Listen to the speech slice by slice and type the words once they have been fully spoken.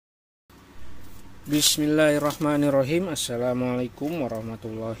Bismillahirrahmanirrahim. Assalamualaikum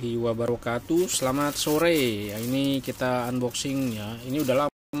warahmatullahi wabarakatuh. Selamat sore. Ini kita unboxing ya. Ini udah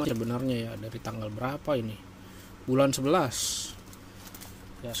lama sebenarnya ya. Dari tanggal berapa ini? Bulan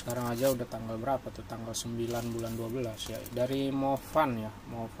 11. Ya sekarang aja udah tanggal berapa tuh? Tanggal 9 bulan 12 ya. Dari Mofan ya.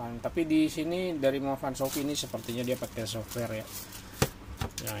 Mofan. Tapi di sini dari Mofan Shopee ini sepertinya dia pakai software ya.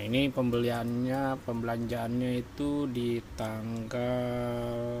 Nah ini pembelanjaannya itu di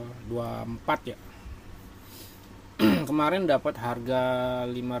tanggal 24 ya. Kemarin dapat harga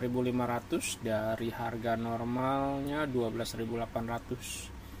 5.500 dari harga normalnya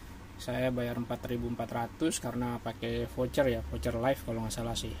 12.800. Saya bayar 4.400 karena pakai voucher ya, voucher live kalau nggak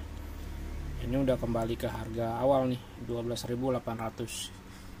salah sih. Ini udah kembali ke harga awal nih,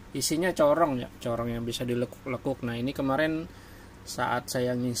 12.800. Isinya corong ya, corong yang bisa dilekuk-lekuk. Nah ini kemarin saat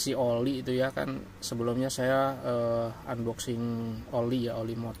saya ngisi oli itu ya kan, sebelumnya saya unboxing oli ya,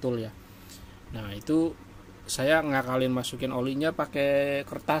 oli motul ya. Nah itu saya ngakalin masukin olinya pakai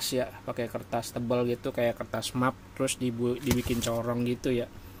kertas ya, pakai kertas tebal gitu kayak kertas map, terus dibikin corong gitu ya,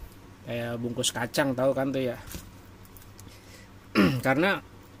 kayak bungkus kacang, tahu kan tuh ya. Karena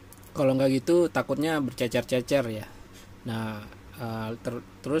kalau nggak gitu takutnya bercecer-cecer ya. Nah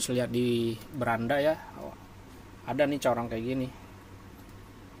terus lihat di beranda ya, ada nih corong kayak gini.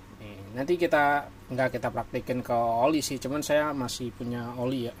 Nanti kita praktekin ke oli sih, cuman saya masih punya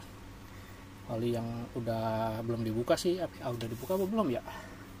oli ya, oli yang udah belum dibuka sih. Udah dibuka apa belum ya,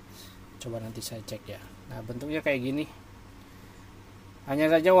 coba nanti saya cek ya. Nah bentuknya kayak gini, hanya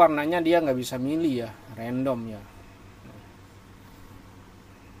saja warnanya dia nggak bisa milih ya, random ya.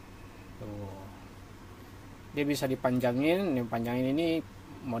 Tuh. Dia bisa dipanjangin, ini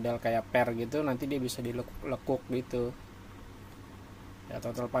model kayak per gitu, nanti dia bisa dilekuk gitu ya.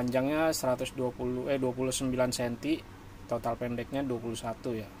 Total panjangnya 29 cm, total pendeknya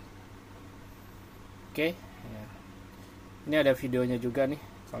 21 ya. Oke ya. Ini ada videonya juga nih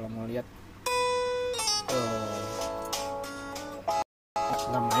kalau mau lihat.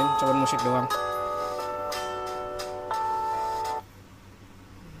 Nggak main, coba musik doang.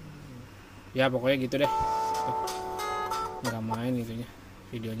 Ya pokoknya gitu deh, nggak main itunya,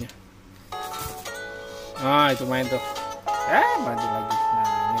 videonya. Itu main tuh. Mati lagi. Nah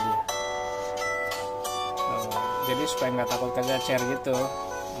ini dia. Jadi supaya nggak takut kegecer gitu.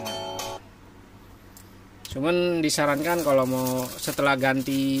 Cuman disarankan kalau mau setelah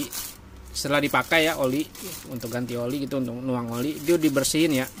dipakai ya oli, untuk ganti oli gitu, untuk nuang oli itu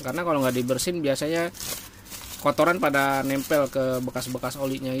dibersihin ya. Karena kalau nggak dibersihin biasanya kotoran pada nempel ke bekas-bekas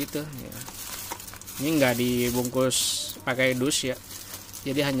olinya gitu ya. Ini nggak dibungkus pakai dus ya,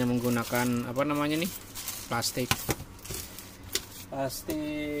 jadi hanya menggunakan plastik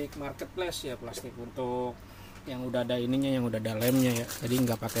marketplace ya, plastik untuk yang udah ada ininya, yang udah ada lemnya ya, jadi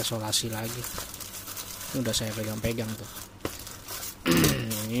nggak pakai solasi lagi. Ini udah saya pegang-pegang tuh.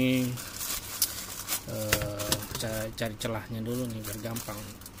 Ini saya cari celahnya dulu nih biar gampang.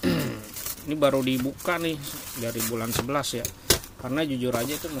 Ini baru dibuka nih dari bulan 11 ya, karena jujur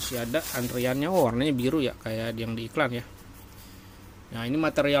aja itu masih ada antriannya. Warnanya biru ya, kayak yang di iklan ya. Nah ini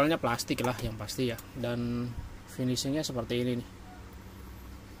materialnya plastik lah yang pasti ya, dan finishingnya seperti ini nih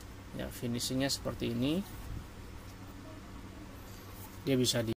ya, finishingnya seperti ini. Dia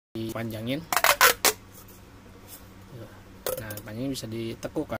bisa dipanjangin. Nah panjangnya bisa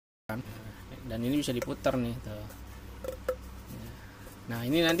ditekuk kan, dan ini bisa diputar nih tuh. Nah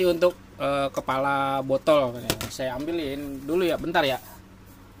ini nanti untuk kepala botol saya ambilin dulu ya, bentar ya.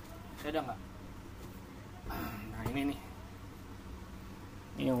 Saya ada nggak? Nah ini nih,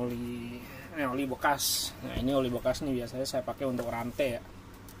 ini oli bekas. Nah ini oli bekas nih, biasanya saya pakai untuk rantai ya.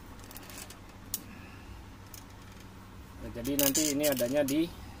 Nah, jadi nanti ini adanya di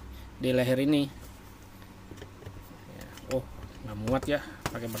leher ini ya. Nggak muat ya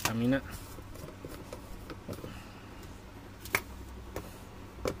pakai Pertamina.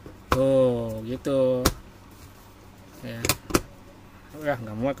 Gitu ya.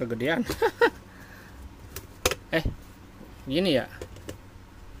 Nggak muat, kegedean. Gini ya,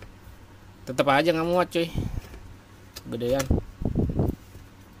 tetap aja nggak muat cuy, gedean.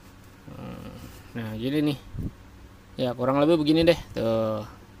 Nah gini nih ya, kurang lebih begini deh tuh.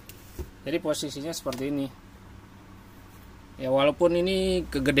 Jadi posisinya seperti ini ya, walaupun ini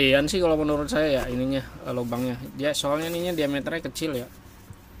kegedean sih kalau menurut saya ya, ininya lubangnya dia, soalnya ininya diameternya kecil ya.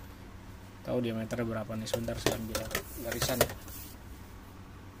 Tahu diameternya berapa nih? Sebentar saya ambil garisan ya.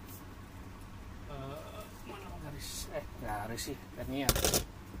 Mana garis? Garis sih ini ya.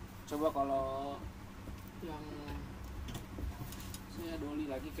 Coba kalau yang saya doli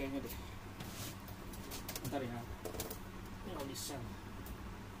lagi kayaknya deh. Bentar ya. Ini oli sel.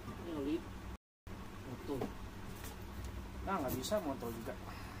 Ini oli bisa motor juga.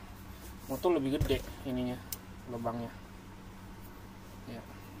 Motor lebih gede ininya, lubangnya ya.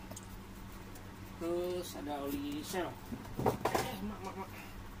 Terus ada oli sel. Mak.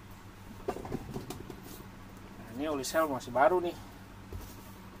 Nah, ini oli sel masih baru nih,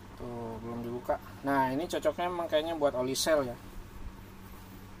 tuh belum dibuka. Nah ini cocoknya emang kayaknya buat oli sel ya.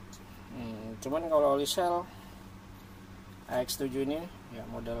 Cuman kalau oli sel X7 ini ya,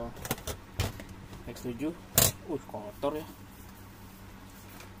 model X7 kotor ya.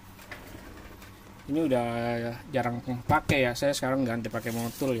 Ini udah jarang pakai ya, saya sekarang ganti pakai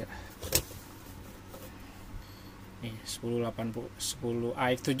motul ya. Nih 10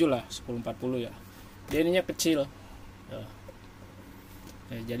 AX7 lah, 1040 ya. Dia ininya kecil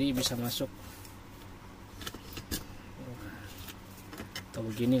ya, jadi bisa masuk atau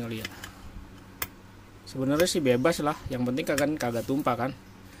begini kali ya. Sebenarnya sih bebas lah, yang penting kagak tumpah kan.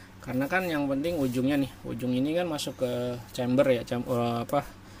 Karena kan yang penting ujungnya nih, ujung ini kan masuk ke chamber ya,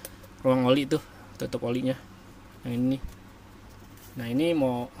 ruang oli tuh, tutup olinya. Yang ini. Nah, ini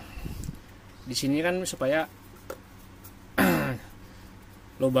mau di sini kan supaya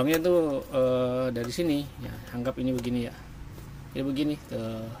lubangnya tuh dari sini ya, anggap ini begini ya. Jadi begini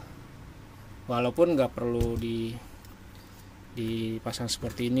tuh. Walaupun nggak perlu dipasang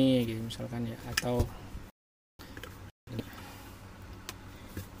seperti ini gitu misalkan ya, atau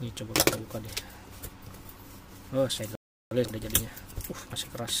ini coba kita buka deh. Oh, saya lihat udah jadinya. Masih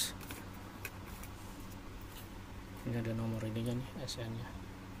keras. Ini ada nomor ininya nih, SN-nya.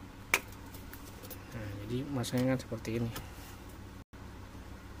 Nah, jadi masanya kan seperti ini.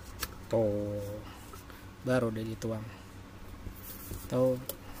 Tuh, baru udah dituang. Tahu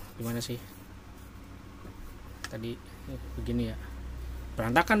gimana sih? Tadi begini ya.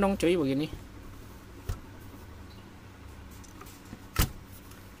 Berantakan dong cuy begini.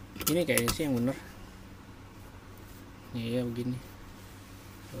 Ini kayaknya sih yang bener. Iya begini.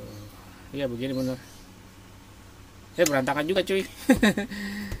 Iya begini bener. Berantakan juga cuy.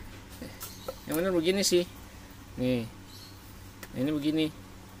 Yang bener begini sih. Nih. Ini begini.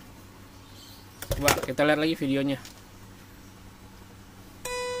 Coba kita lihat lagi videonya.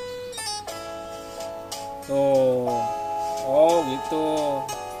 Tuh. Oh gitu.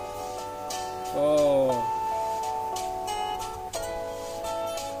 Oh.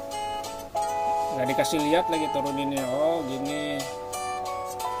 Nggak dikasih lihat lagi turuninnya. Oh gini.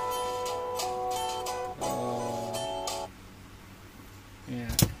 Oh ya,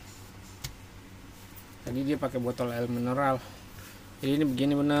 tadi dia pakai botol air mineral, jadi ini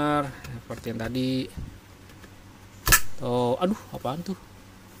begini benar seperti yang tadi. Oh aduh, apaan tuh?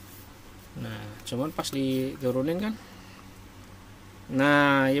 Nah cuman pas diturunin kan,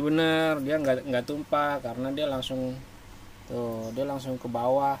 nah iya bener, dia nggak tumpah karena dia langsung tuh, dia langsung ke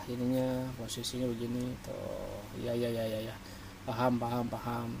bawah ininya, posisinya begini tuh. Ya paham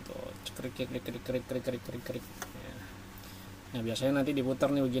tuh, krik. Ya. Nah biasanya nanti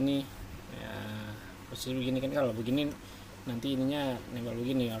diputar nih begini ya, posisi begini kan. Kalau begini nanti ininya nempel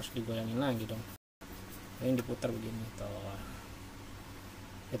begini, harus digoyangin lagi dong. Ini diputar begini tuh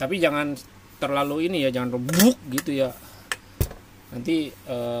ya, tapi jangan terlalu ini ya, jangan rebuk gitu ya, nanti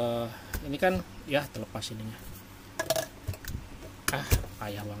ini kan ya terlepas ininya.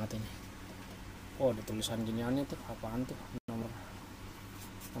 Payah banget ini. Oh, ada tulisan giniannya tuh, apaan tuh?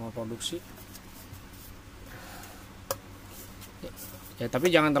 Nomor produksi. Ya, tapi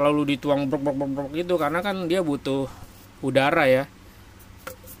jangan terlalu dituang brok gitu, karena kan dia butuh udara ya.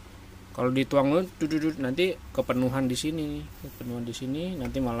 Kalau dituang nanti kepenuhan di sini,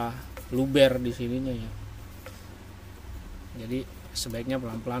 nanti malah luber di sininya ya. Jadi sebaiknya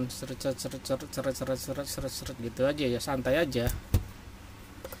pelan-pelan seret gitu aja ya, santai aja.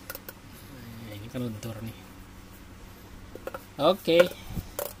 Nah, ini kan lentur nih. Oke.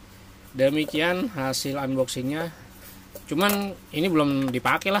 Demikian hasil unboxingnya. Cuman ini belum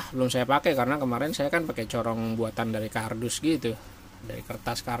dipakai lah, belum saya pakai karena kemarin saya kan pakai corong buatan dari kardus gitu, dari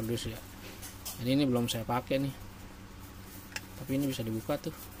kertas kardus ya. Jadi ini belum saya pakai nih. Tapi ini bisa dibuka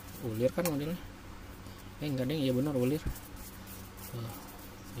tuh. Ulir kan modelnya. Enggak deh, iya benar ulir.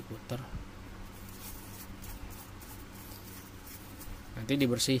 Diputar, nanti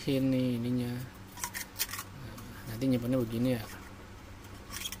dibersihin nih ininya. Nanti nyimpannya begini ya,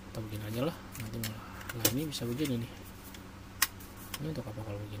 atau begini aja lah nanti malah. Nah ini bisa begini nih, ini untuk apa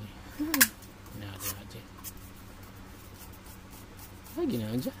kalau begini? Nah gini aja, gini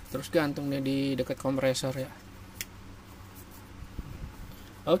aja, terus gantung deh di dekat kompresor ya.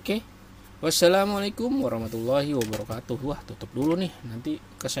 Oke. Wassalamualaikum warahmatullahi wabarakatuh. Wah, tutup dulu nih, nanti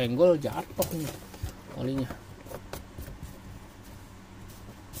kesenggol jatuh nih olinya.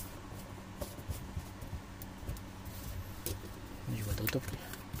 Ini juga tutup ya.